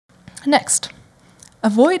Next,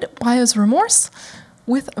 avoid buyer's remorse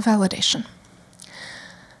with validation.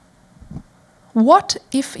 What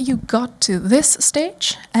if you got to this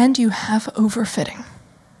stage and you have overfitting?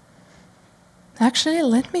 Actually,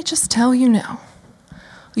 let me just tell you now.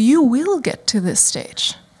 You will get to this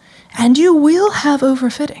stage and you will have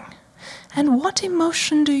overfitting. And what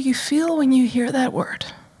emotion do you feel when you hear that word?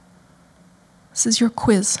 This is your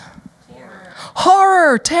quiz. Terror.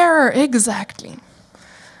 Horror, terror, exactly.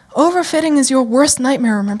 Overfitting is your worst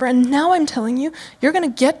nightmare, remember? And now I'm telling you, you're going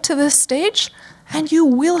to get to this stage and you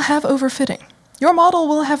will have overfitting. Your model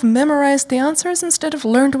will have memorized the answers instead of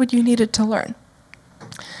learned what you needed to learn.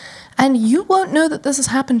 And you won't know that this has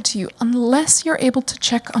happened to you unless you're able to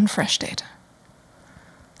check on fresh data.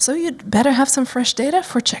 So you'd better have some fresh data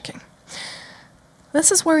for checking.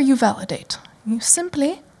 This is where you validate. You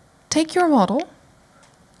simply take your model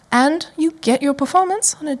and you get your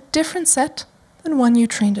performance on a different set than one you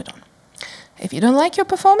trained it on. If you don't like your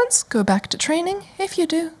performance, go back to training. If you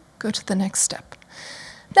do, go to the next step.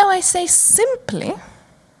 Now I say simply,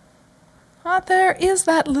 there is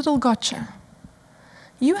that little gotcha.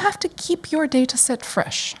 You have to keep your data set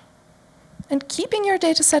fresh. And keeping your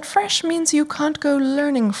data set fresh means you can't go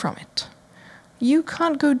learning from it. You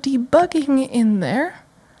can't go debugging in there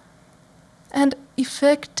and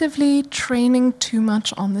effectively training too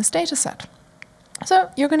much on this data set.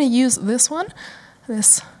 So you're going to use this one,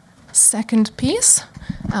 this second piece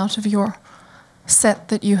out of your set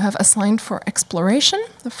that you have assigned for exploration.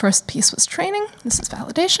 The first piece was training. This is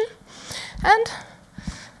validation. And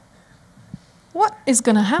what is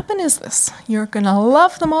going to happen is this. You're going to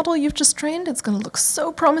love the model you've just trained. It's going to look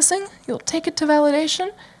so promising. You'll take it to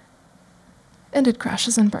validation, and it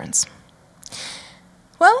crashes and burns.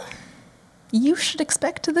 Well, you should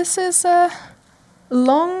expect this is a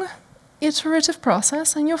long, iterative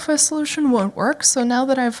process, and your first solution won't work. So now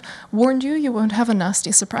that I've warned you, you won't have a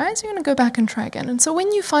nasty surprise. You're going to go back and try again. And so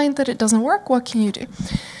when you find that it doesn't work, what can you do?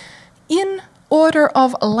 In order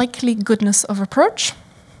of likely goodness of approach,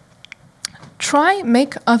 try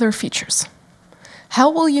make other features.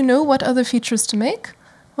 How will you know what other features to make?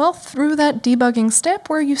 Well, through that debugging step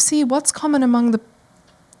where you see what's common among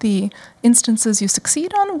the instances you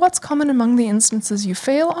succeed on, what's common among the instances you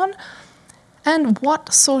fail on, and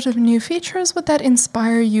what sort of new features would that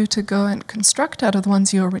inspire you to go and construct out of the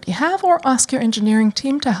ones you already have, or ask your engineering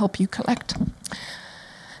team to help you collect.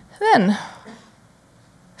 Then,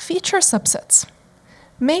 feature subsets.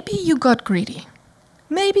 Maybe you got greedy.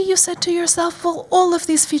 Maybe you said to yourself, well, all of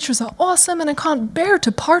these features are awesome and I can't bear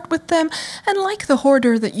to part with them. And like the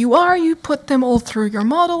hoarder that you are, you put them all through your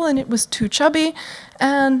model and it was too chubby.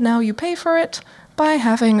 And now you pay for it by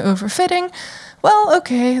having overfitting. Well,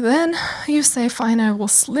 okay, then you say, fine, I will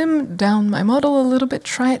slim down my model a little bit,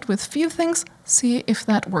 try it with few things, see if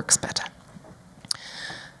that works better.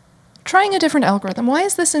 Trying a different algorithm. Why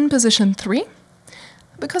is this in position 3?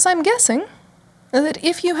 Because I'm guessing that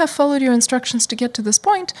if you have followed your instructions to get to this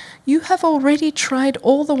point, you have already tried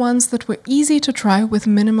all the ones that were easy to try with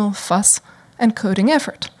minimal fuss and coding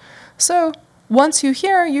effort. So once you're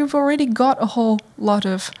here, you've already got a whole lot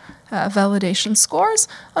of validation scores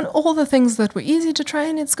on all the things that were easy to try,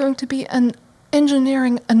 and it's going to be an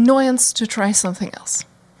engineering annoyance to try something else.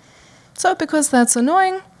 So because that's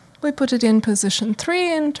annoying, we put it in position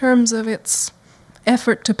 3 in terms of its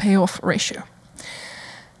effort to payoff ratio.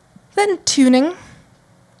 Then tuning.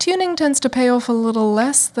 Tuning tends to pay off a little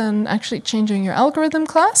less than actually changing your algorithm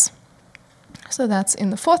class. So that's in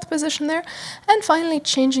the 4th position there. And finally,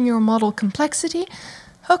 changing your model complexity.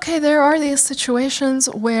 Okay, there are these situations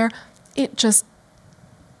where it just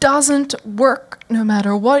doesn't work no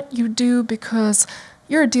matter what you do because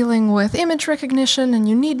you're dealing with image recognition and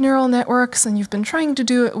you need neural networks and you've been trying to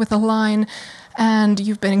do it with a line and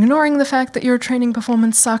you've been ignoring the fact that your training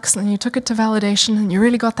performance sucks and you took it to validation and you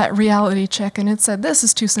really got that reality check and it said this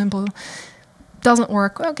is too simple, doesn't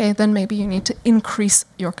work. Okay, then maybe you need to increase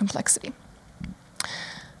your complexity.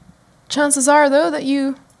 Chances are, though, that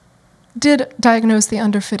you did diagnose the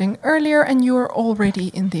underfitting earlier and you are already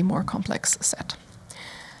in the more complex set.